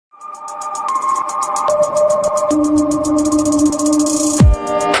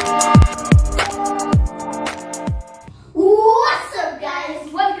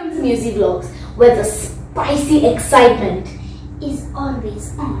where the spicy excitement is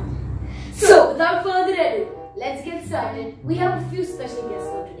always on. So, without further ado, let's get started. We have a few special guests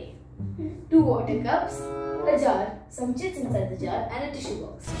for today. 2 water cups, a jar, some chips inside the jar, and a tissue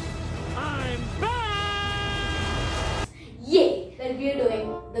box. I'm back! Yay! That we are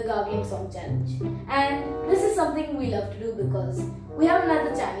doing the gargling song challenge. And this is something we love to do because we have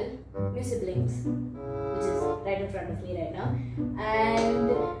another channel, MusiVlogs, which is right in front of me right now. And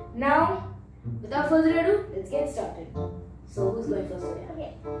now, without further ado, let's get started. So, who's going first today?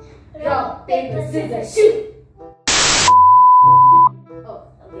 Okay. Rock, paper, scissors, shoot! Oh,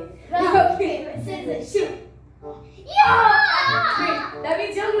 okay. Rock, paper, scissors, shoot! Yeah! Wait, that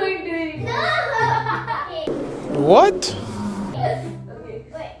means you're going to it. No! What? Yes. Okay.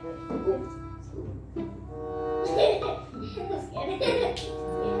 Wait.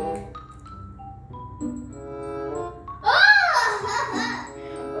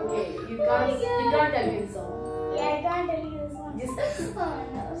 Okay, you can't tell me the song. Yeah, I can't tell you this one. Just Oh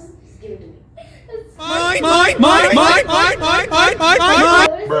no. Just give it to me. Mine!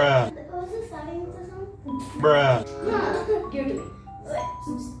 Bruh. What was the starting of the song? Bruh. Give it to me. Wait.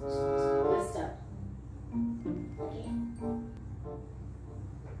 Let's start. Okay.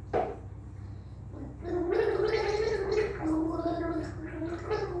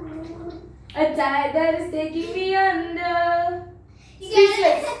 A tide that is taking me under. You got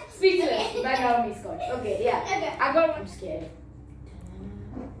it. Speechless. Okay. Background me, Scott. Okay, yeah. Okay. I got one. I'm scared.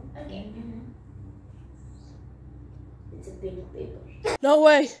 Okay. It's a big paper. No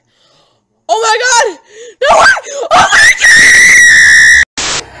way! Oh my god! No way! Oh my god!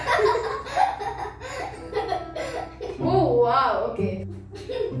 Oh wow. Okay.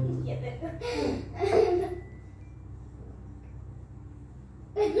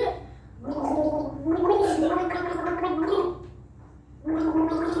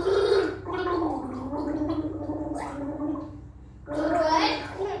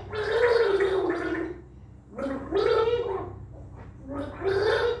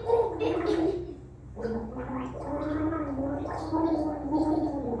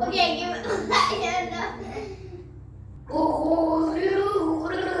 Okay, give it.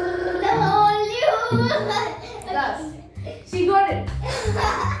 Last. She got it.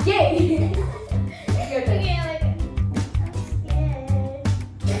 Yay. Your turn. Okay, like, I'm scared.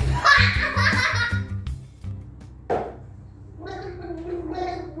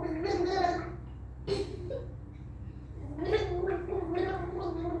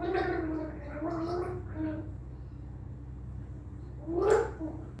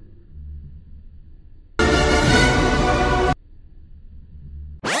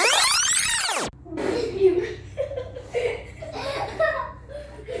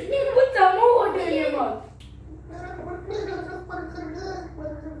 Put some more water in your mouth.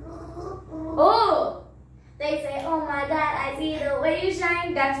 Oh! They say, oh my god, I see the way you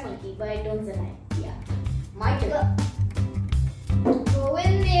shine. That's monkey, but I don't deny. Yeah. My turn. Go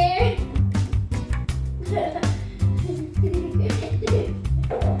in there.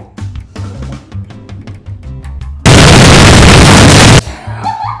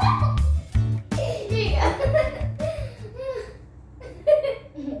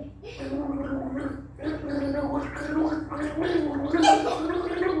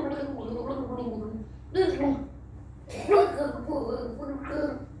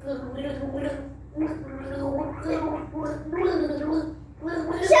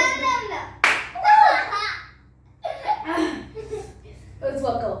 Let's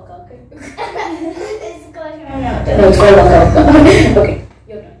walk out, okay? It's going on. No, it's going walk out. Okay,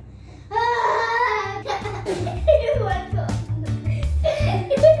 your turn.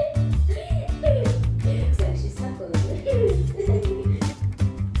 Looks like she's stuck over there.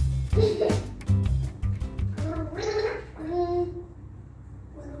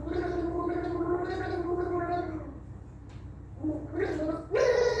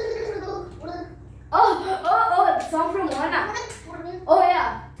 Oh, the song from Moana. Oh yeah.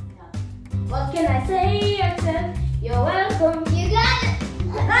 What can I say except you're welcome? You got it.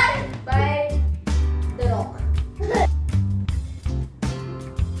 By The Rock.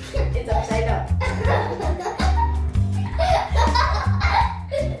 It's upside down.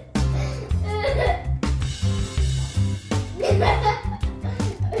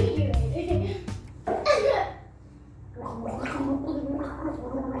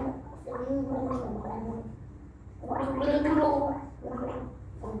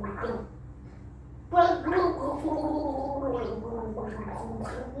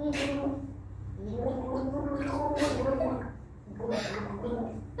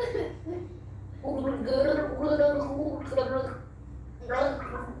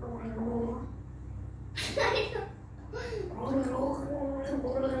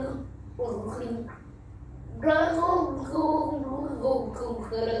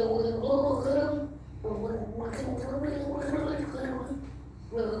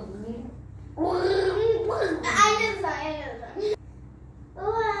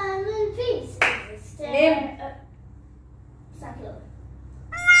 Oh, I'm in peace. Name. Sunflower.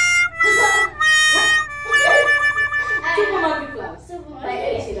 Supermarket flowers. Supermarket. By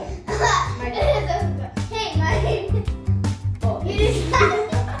Ed Sheeran. Hey, mine. Oh, You just. Oh my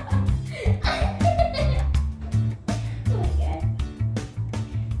god.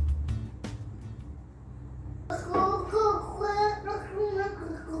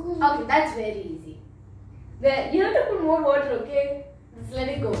 okay, that's very easy. There, you have to put more water, okay? Just let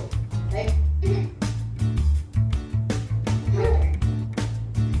it go. Right?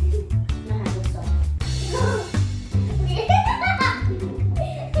 My hand will stop.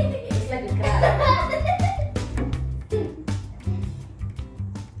 It's like a crab.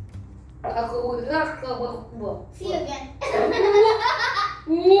 See you again.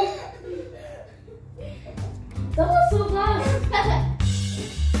 That was so fast.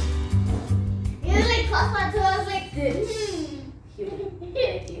 You like crossed my toe. I was like, This. Cute.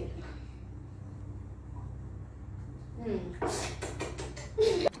 Very cute.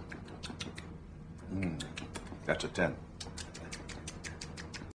 That's a 10.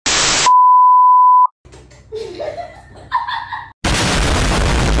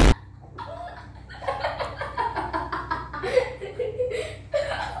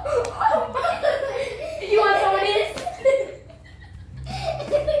 You want somebody's?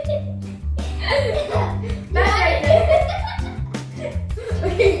 That's right there.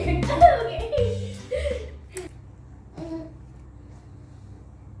 Okay.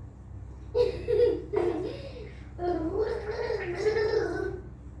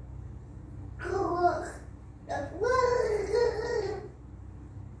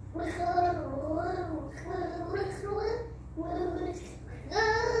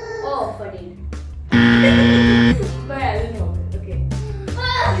 Oh, funny. But I don't know. Okay.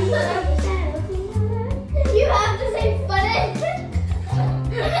 You have to say funny.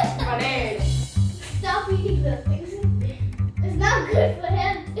 Funny. Stop eating those things. It's not good for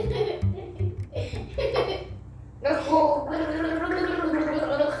him.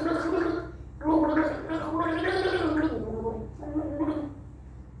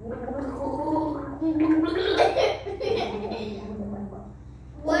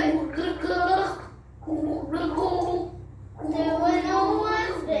 What? There were no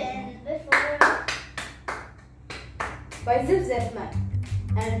ones been before. By Zip Zepman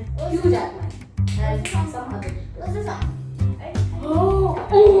and Hugh Jackman and some other. What's the song?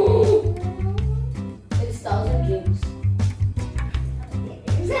 Oh! It's Thousand Dreams.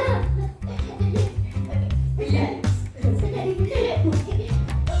 Yes.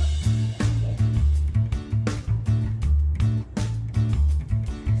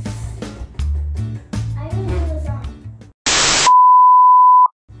 I don't know the song.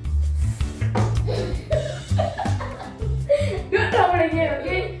 You're talking again,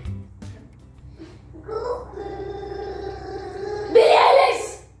 okay? Billie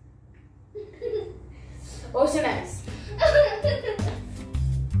Eilish! Ocean Eyes. Okay.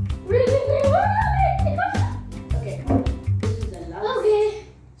 This is the last. Okay.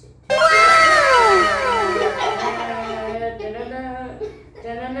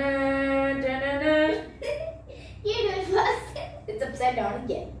 You do it first. It's upside down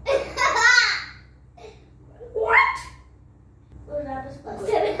again. What? We'll wrap this first.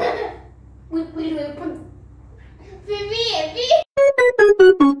 Wait.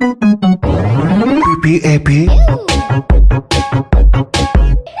 P-A-P. Pen,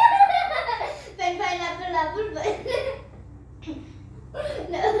 pineapple, apple, but.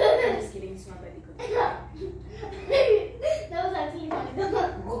 No. I'm just kidding, it's not very good.